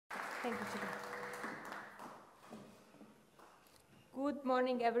Thank you, Chico. Good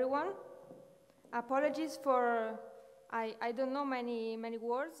morning, everyone. Apologies for, I don't know many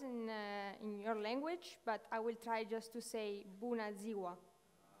words in your language, but I will try just to say Buna Ziwa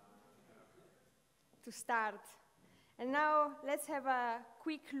to start. And now let's have a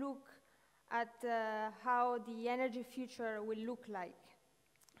quick look at how the energy future will look like.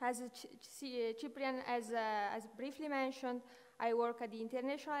 As Cyprian has briefly mentioned, I work at the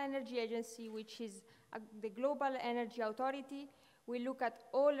International Energy Agency, which is the global energy authority. We look at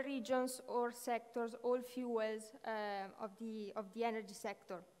all regions, all sectors, all fuels of the energy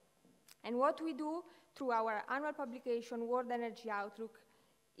sector. And what we do through our annual publication, World Energy Outlook,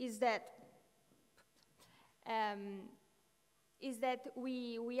 is that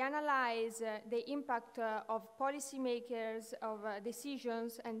we analyze the impact of policymakers, of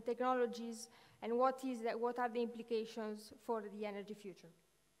decisions and technologies, and what are the implications for the energy future.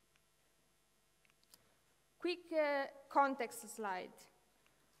 Quick context slide.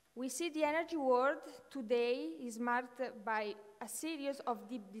 We see the energy world today is marked by a series of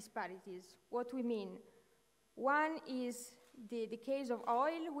deep disparities. What we mean? One is the case of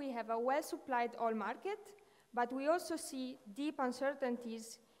oil. We have a well-supplied oil market, but we also see deep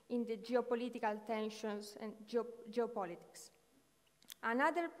uncertainties in the geopolitical tensions and geopolitics.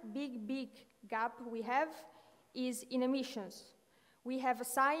 Another big gap we have is in emissions. We have a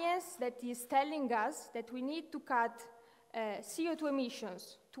science that is telling us that we need to cut CO2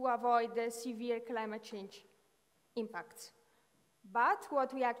 emissions to avoid the severe climate change impacts. But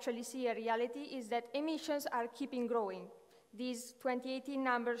what we actually see in reality is that emissions are keeping growing. These 2018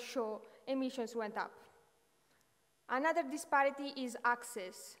 numbers show emissions went up. Another disparity is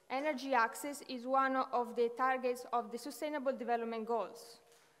access. Energy access is one of the targets of the Sustainable Development Goals.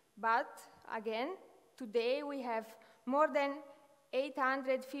 But again, today we have more than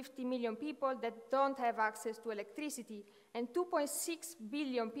 850 million people that don't have access to electricity, and 2.6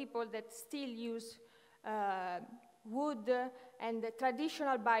 billion people that still use wood and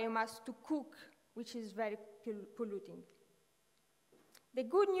traditional biomass to cook, which is very polluting. The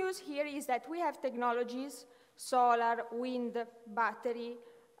good news here is that we have technologies, solar, wind, battery,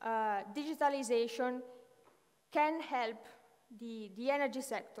 digitalization can help the energy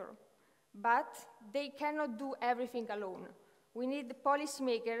sector, but they cannot do everything alone. We need the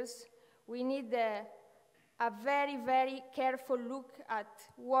policymakers, we need a very careful look at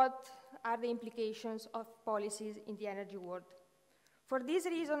what are the implications of policies in the energy world. For this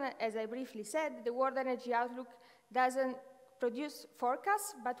reason, as I briefly said, the World Energy Outlook doesn't produce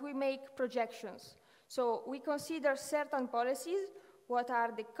forecasts, but we make projections. So we consider certain policies, what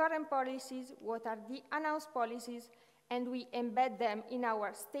are the current policies, what are the announced policies, and we embed them in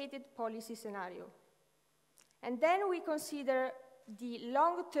our stated policy scenario. And then we consider the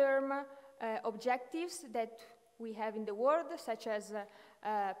long-term objectives that we have in the world, such as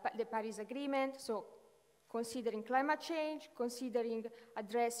the Paris Agreement, so considering climate change, considering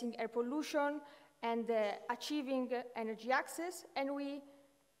addressing air pollution, and achieving energy access, and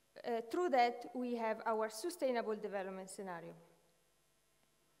through that, we have our sustainable development scenario.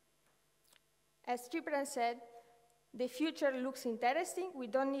 As Cyprian said, the future looks interesting. We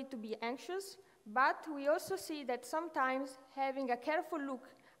don't need to be anxious, but we also see that sometimes having a careful look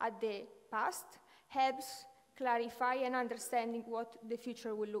at the past helps clarify and understanding what the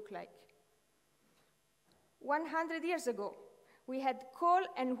future will look like. 100 years ago, we had coal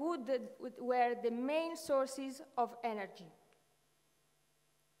and wood that were the main sources of energy.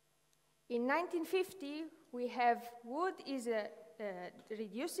 In 1950, we have wood is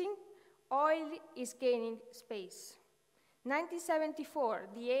reducing, oil is gaining space. 1974,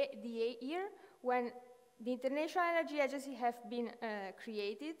 the year when the International Energy Agency have been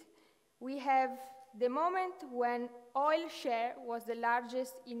created, we have the moment when oil share was the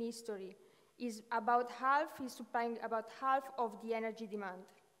largest in history, is supplying about half of the energy demand.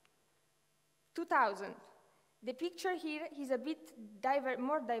 2000, the picture here is a bit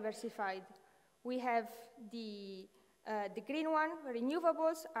more diversified. We have the green one,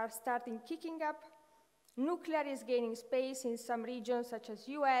 renewables are kicking up. Nuclear is gaining space in some regions such as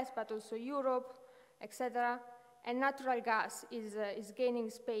US, but also Europe, etc. And natural gas is gaining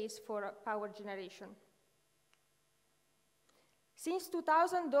space for power generation. Since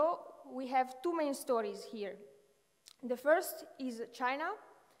 2000, though, we have two main stories here. The first is China.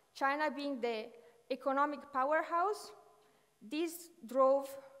 China being the economic powerhouse, this drove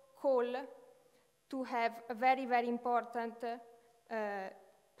coal to have a very important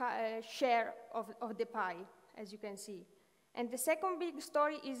share of the pie, as you can see. And the second big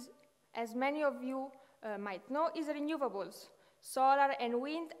story is, as many of you might know, is renewables. Solar and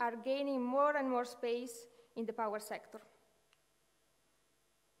wind are gaining more and more space in the power sector.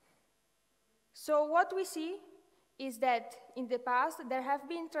 So what we see is that in the past there have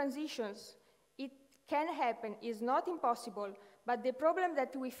been transitions. It can happen, it's not impossible, but the problem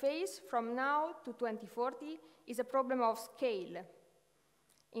that we face from now to 2040 is a problem of scale.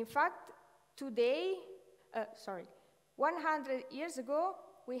 In fact, today, 100 years ago,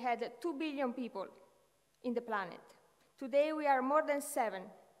 we had 2 billion people in the planet. Today we are more than 7,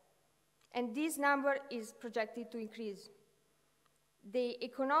 and this number is projected to increase. The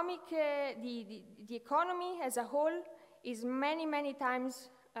economy as a whole is many, many times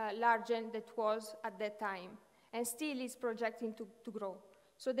larger than it was at that time, and still is projecting to grow.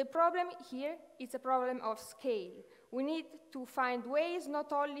 So the problem here is a problem of scale. We need to find ways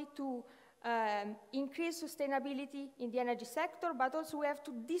not only to increase sustainability in the energy sector, but also we have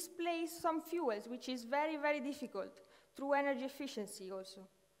to displace some fuels, which is very, very difficult, through energy efficiency also.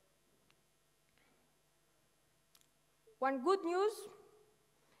 One good news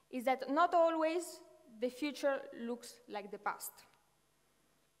is that not always the future looks like the past.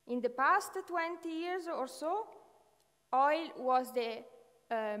 In the past 20 years or so, oil was the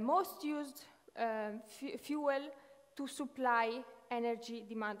most used fuel to supply energy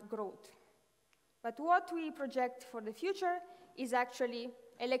demand growth. But what we project for the future is actually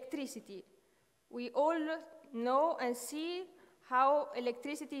electricity. We all know and see how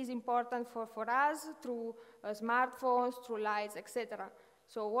electricity is important for us through smartphones, through lights, etc.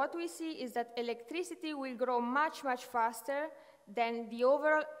 So what we see is that electricity will grow much, much faster than the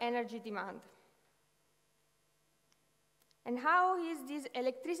overall energy demand. And how is this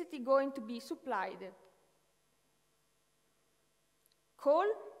electricity going to be supplied? Coal,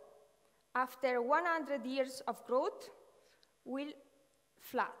 after 100 years of growth, will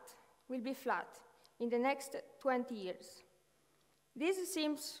be flat in the next 20 years. This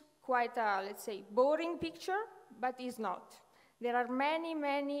seems quite a, let's say, boring picture, but is not. There are many,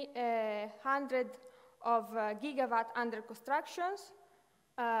 many hundreds of gigawatt under constructions,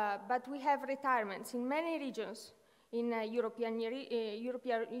 but we have retirements in many regions in European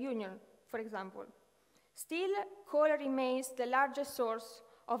Union, for example. Still, coal remains the largest source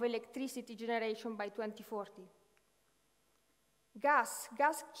of electricity generation by 2040. Gas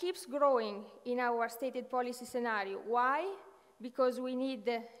keeps growing in our stated policy scenario. Why? Because we need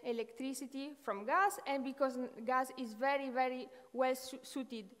electricity from gas, and because gas is very, very well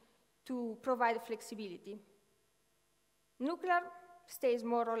suited to provide flexibility. Nuclear stays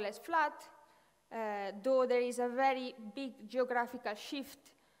more or less flat, though there is a very big geographical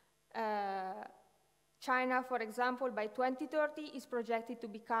shift. China, for example, by 2030 is projected to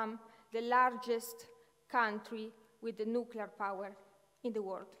become the largest country with the nuclear power in the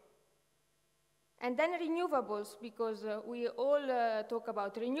world. And then renewables, because we all talk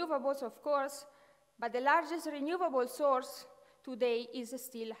about renewables, of course, but the largest renewable source today is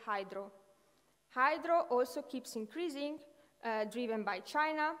still hydro. Hydro also keeps increasing, driven by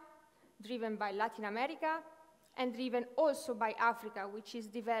China, driven by Latin America, and driven also by Africa, which is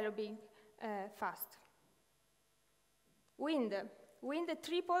developing fast. Wind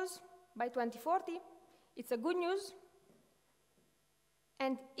triples by 2040. It's a good news.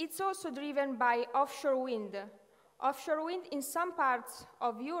 And it's also driven by offshore wind. Offshore wind in some parts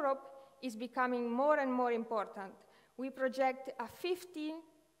of Europe is becoming more and more important. We project a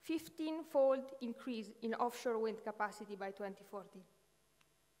 15-fold increase in offshore wind capacity by 2040.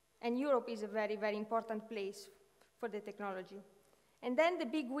 And Europe is a very, very important place for the technology. And then the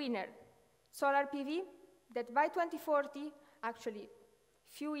big winner, solar PV, that by 2040, actually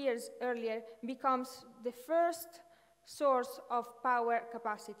a few years earlier, becomes the first source of power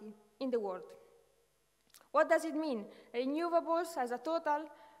capacity in the world. What does it mean? Renewables as a total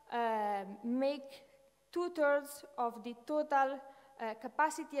make 2/3 of the total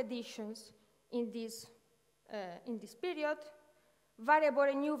capacity additions in this period. Variable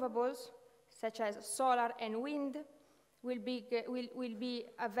renewables, such as solar and wind, will be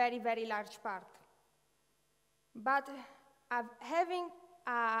a very, very large part. But having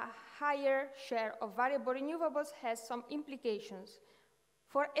a higher share of variable renewables has some implications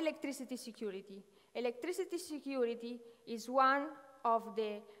for electricity security. Electricity security is one of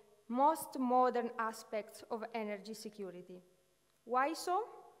the most modern aspects of energy security. Why so?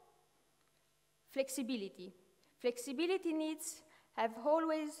 Flexibility. Flexibility needs have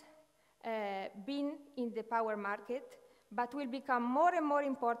always been in the power market, but will become more and more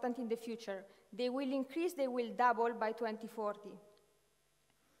important in the future. They will increase, they will double by 2040.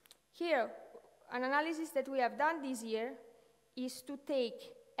 Here, an analysis that we have done this year is to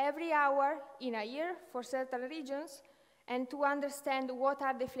take every hour in a year for certain regions and to understand what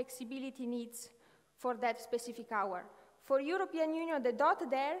are the flexibility needs for that specific hour. For European Union, the dot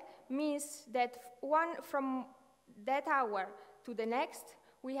there means that from that hour to the next,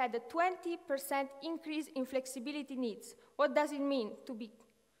 we had a 20% increase in flexibility needs. What does it mean to be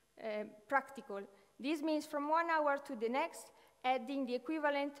practical? This means from 1 hour to the next, adding the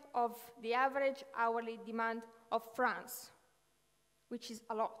equivalent of the average hourly demand of France, which is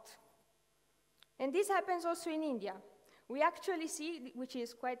a lot. And this happens also in India. We actually see, which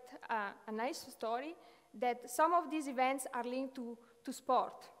is quite a nice story, that some of these events are linked to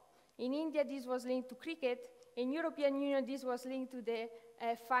sport. In India, this was linked to cricket. In European Union, this was linked to the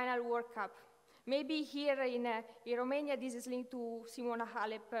final World Cup. Maybe here in Romania, this is linked to Simona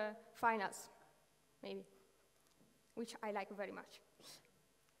Halep finals, maybe, which I like very much.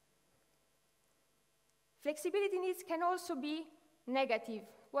 Flexibility needs can also be negative.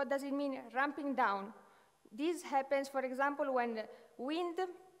 What does it mean? Ramping down. This happens, for example, when wind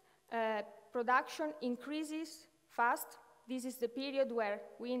production increases fast. This is the period where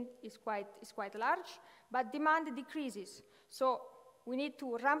wind is quite large, but demand decreases. So we need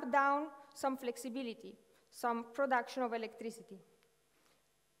to ramp down some flexibility, some production of electricity.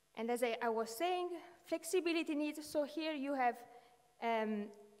 And as I was saying, flexibility needs, so here you have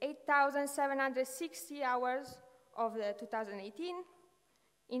 8,760 hours of the 2018.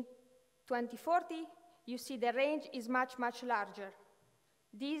 In 2040, you see the range is much, much larger.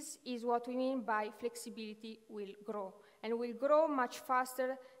 This is what we mean by flexibility will grow, and will grow much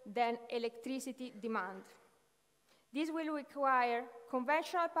faster than electricity demand. This will require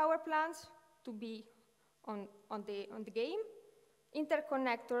conventional power plants to be on the game,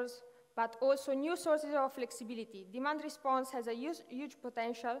 interconnectors, but also new sources of flexibility. Demand response has a huge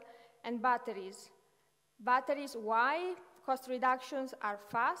potential, and batteries. Batteries, why? Cost reductions are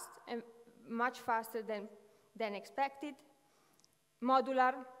fast and much faster than expected.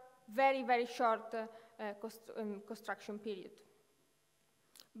 Modular, very, very short construction period.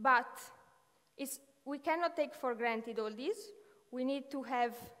 But we cannot take for granted all this. We need to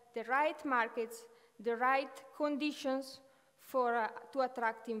have the right markets, the right conditions to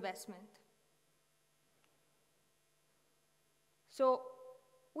attract investment. So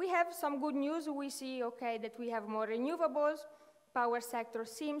we have some good news. We see, okay, that we have more renewables. Power sector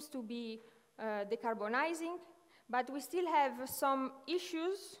seems to be decarbonizing, but we still have some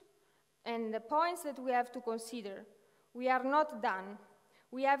issues and the points that we have to consider. We are not done.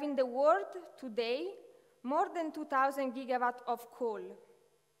 We have in the world today more than 2,000 gigawatts of coal.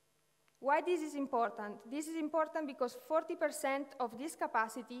 Why this is important? This is important because 40% of this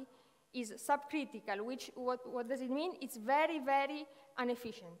capacity is subcritical, which, what does it mean? It's very, very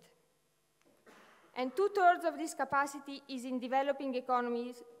inefficient. And 2/3 of this capacity is in developing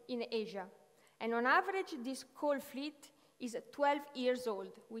economies in Asia. And on average, this coal fleet is 12 years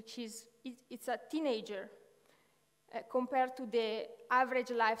old, which is, it's a teenager compared to the average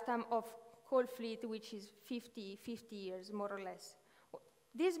lifetime of coal fleet, which is 50 years, more or less.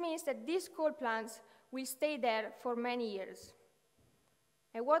 This means that these coal plants will stay there for many years.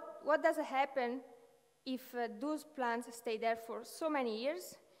 And what does happen if those plants stay there for so many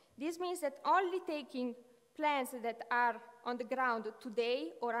years? This means that only taking plants that are on the ground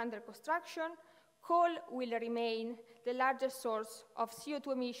today or under construction, coal will remain the largest source of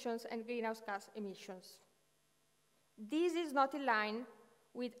CO2 emissions and greenhouse gas emissions. This is not in line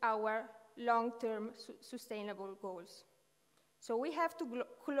with our long-term sustainable goals. So we have to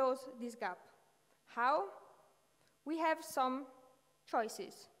close this gap. How? We have some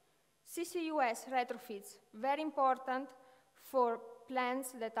choices. CCUS retrofits, very important for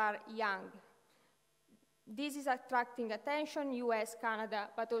plants that are young. This is attracting attention, US, Canada,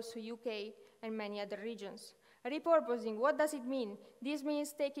 but also UK and many other regions. Repurposing, what does it mean? This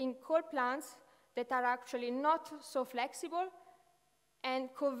means taking coal plants that are actually not so flexible and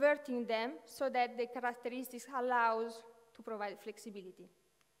converting them so that the characteristics allows to provide flexibility.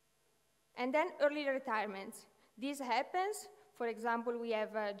 And then early retirements. This happens, for example, we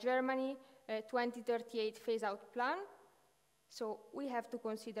have Germany 2038 phase-out plan, so we have to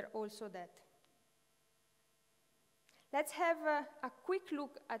consider also that. Let's have a quick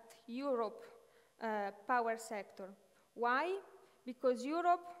look at Europe power sector. Why? Because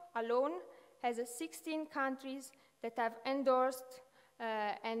Europe alone has 16 countries that have endorsed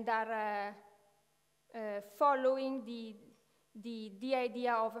and are following the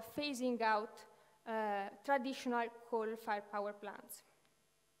idea of phasing out traditional coal-fired power plants.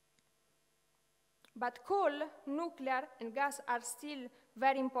 But coal, nuclear, and gas are still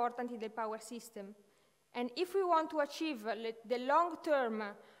very important in the power system. And if we want to achieve the long-term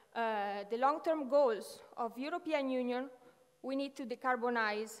the long-term goals of European Union, we need to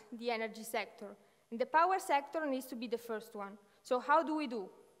decarbonize the energy sector. And the power sector needs to be the first one. So how do we do?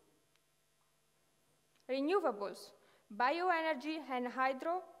 Renewables, bioenergy and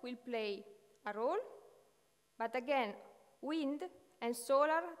hydro will play a role, but again, wind and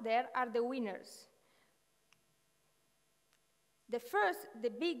solar, there are the winners. The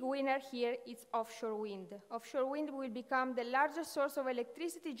big winner here is offshore wind. Offshore wind will become the largest source of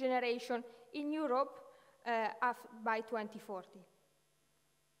electricity generation in Europe by 2040.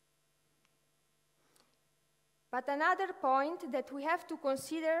 But another point that we have to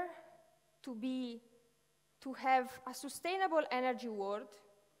consider to have a sustainable energy world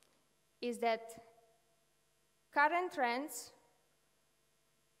is that current trends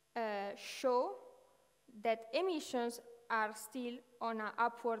show that emissions are still on an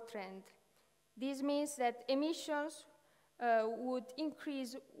upward trend. This means that emissions would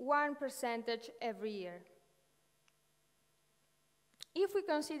increase 1% every year. If we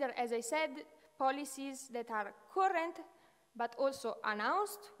consider, as I said, policies that are current but also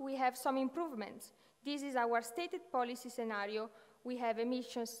announced, we have some improvements. This is our stated policy scenario. We have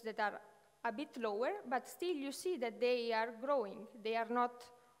emissions that are a bit lower, but still you see that they are growing. They are not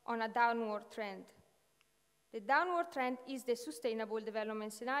on a downward trend. The downward trend is the sustainable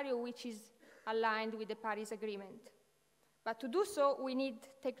development scenario, which is aligned with the Paris Agreement. But to do so, we need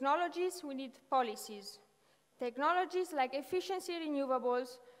technologies, we need policies. Technologies like efficiency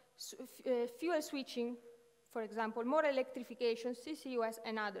renewables, fuel switching, for example, more electrification, CCUS,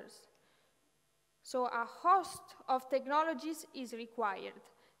 and others. So a host of technologies is required.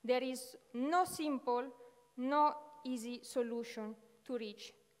 There is no simple, no easy solution to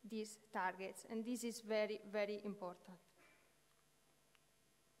reach these targets, and this is very, very important.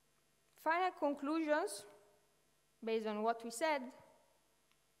 Final conclusions, based on what we said: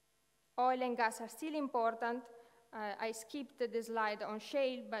 oil and gas are still important. I skipped the slide on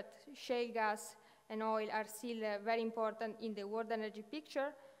shale, but shale gas and oil are still very important in the world energy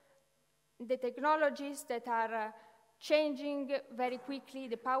picture. The technologies that are changing very quickly,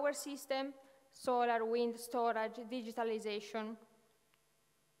 the power system, solar, wind, storage, digitalization.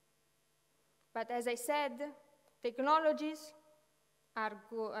 But as I said, technologies are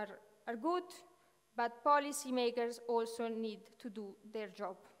good, but policymakers also need to do their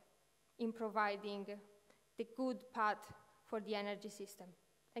job in providing the good path for the energy system.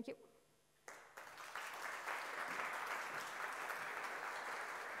 Thank you.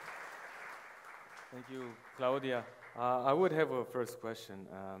 Thank you, Claudia. I would have a first question.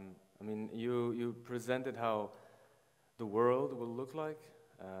 I mean, you presented how the world will look like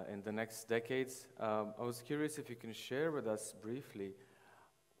in the next decades. I was curious if you can share with us briefly,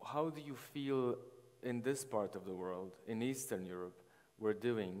 how do you feel in this part of the world, in Eastern Europe, we're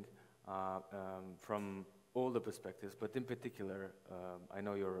doing from all the perspectives, but in particular, I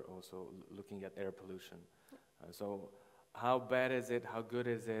know you're also looking at air pollution. So how bad is it, how good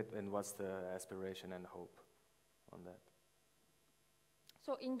is it, and what's the aspiration and hope on that?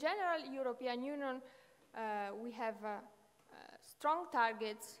 So in general, European Union, we have strong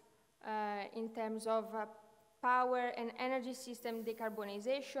targets in terms of power and energy system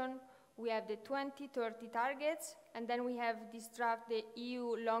decarbonization. We have the 2030 targets, and then we have this draft, the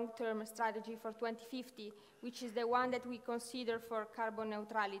EU long-term strategy for 2050, which is the one that we consider for carbon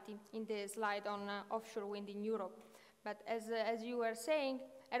neutrality in the slide on offshore wind in Europe. But as you were saying,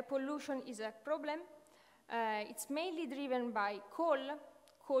 air pollution is a problem. It's mainly driven by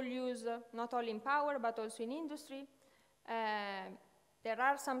coal use, not only in power, but also in industry. There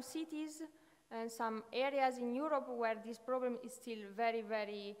are some cities and some areas in Europe where this problem is still very,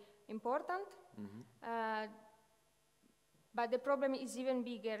 very important. Mm-hmm. But the problem is even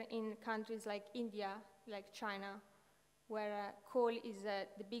bigger in countries like India, like China, where coal is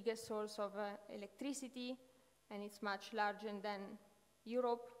the biggest source of electricity, and it's much larger than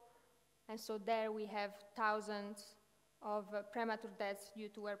Europe. And so there we have thousands of premature deaths due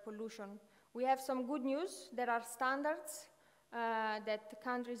to air pollution. We have some good news. There are standards that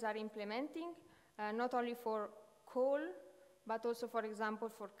countries are implementing, not only for coal, but also, for example,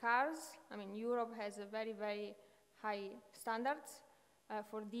 for cars. I mean, Europe has a very, very high standards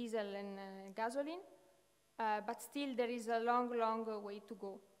for diesel and gasoline, but still there is a long, long way to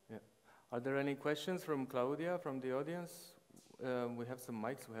go. Yeah. Are there any questions from Claudia, from the audience? We have some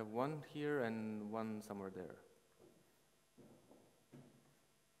mics. We have one here and one somewhere there.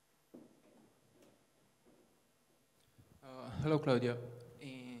 Hello, Claudia.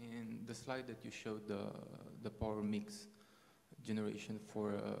 In the slide that you showed, the power mix generation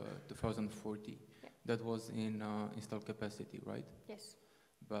for 2040, yeah, that was in installed capacity, right? Yes.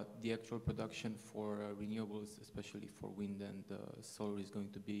 but the actual production for renewables, especially for wind and solar, is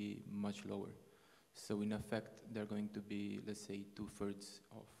going to be much lower. So in effect, they're going to be, let's say, 2/3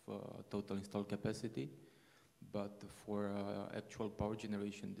 of total installed capacity, but for actual power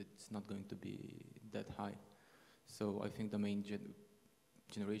generation, it's not going to be that high. So I think the main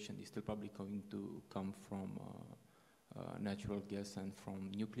generation is still probably going to come from natural gas and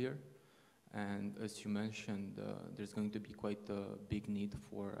from nuclear. And as you mentioned, there's going to be quite a big need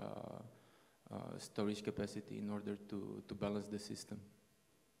for storage capacity in order to balance the system.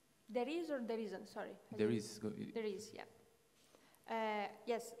 There is or there isn't? Sorry. There is. There is, yeah.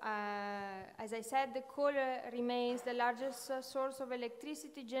 Yes, as I said, the coal remains the largest source of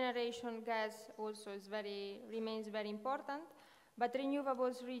electricity generation. Gas also remains very important, but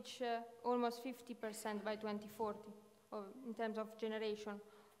renewables reach almost 50% by 2040 in terms of generation.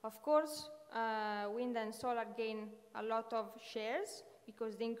 Of course, wind and solar gain a lot of shares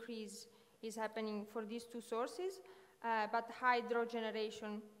because the increase is happening for these two sources, but hydro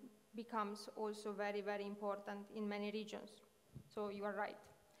generation becomes also very, very important in many regions. So you are right.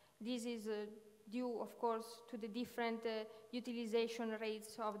 This is due, of course, to the different utilization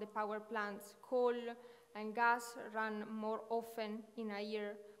rates of the power plants. Coal and gas run more often in a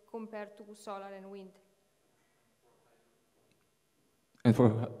year compared to solar and wind. And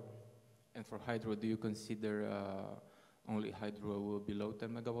for hydro, do you consider only hydro below 10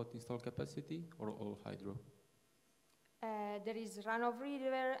 megawatt installed capacity, or all hydro? There is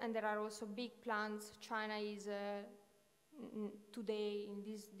run-of-river, and there are also big plants. China is today in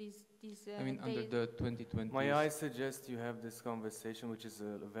these I mean, under the 2020s. May I suggest you have this conversation, which is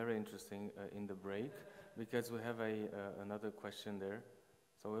very interesting, in the break, because we have another question there.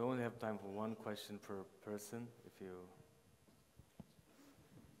 So we only have time for one question per person. If you.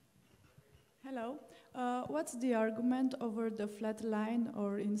 Hello. What's the argument over the flat line,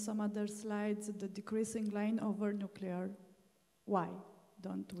 or in some other slides, the decreasing line over nuclear? Why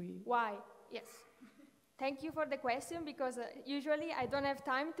don't we? Why? Yes. Thank you for the question, because usually I don't have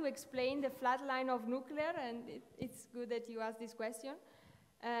time to explain the flat line of nuclear, and it's good that you asked this question.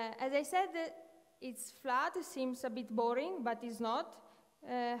 As I said, it's flat. It seems a bit boring, but it's not.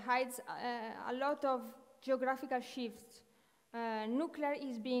 Hides a lot of geographical shifts. Nuclear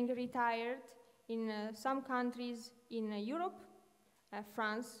is being retired in some countries in Europe.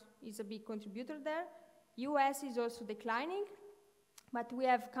 France is a big contributor there. US is also declining. But we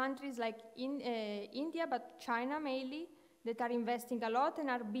have countries like India, but China mainly, that are investing a lot and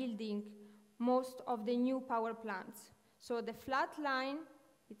are building most of the new power plants. So the flat line,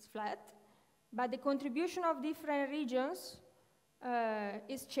 it's flat, but the contribution of different regions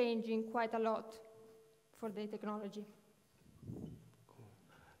is changing quite a lot for the technology.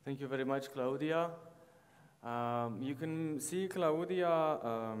 Thank you very much, Claudia. You can see Claudia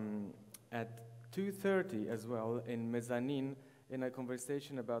at 2:30 as well in Mezzanine, in a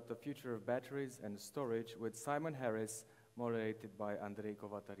conversation about the future of batteries and storage with Simon Harris, moderated by Andrei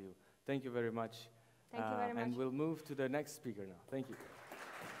Kovatariu. Thank you very much. Thank you very much. And we'll move to the next speaker now. Thank you.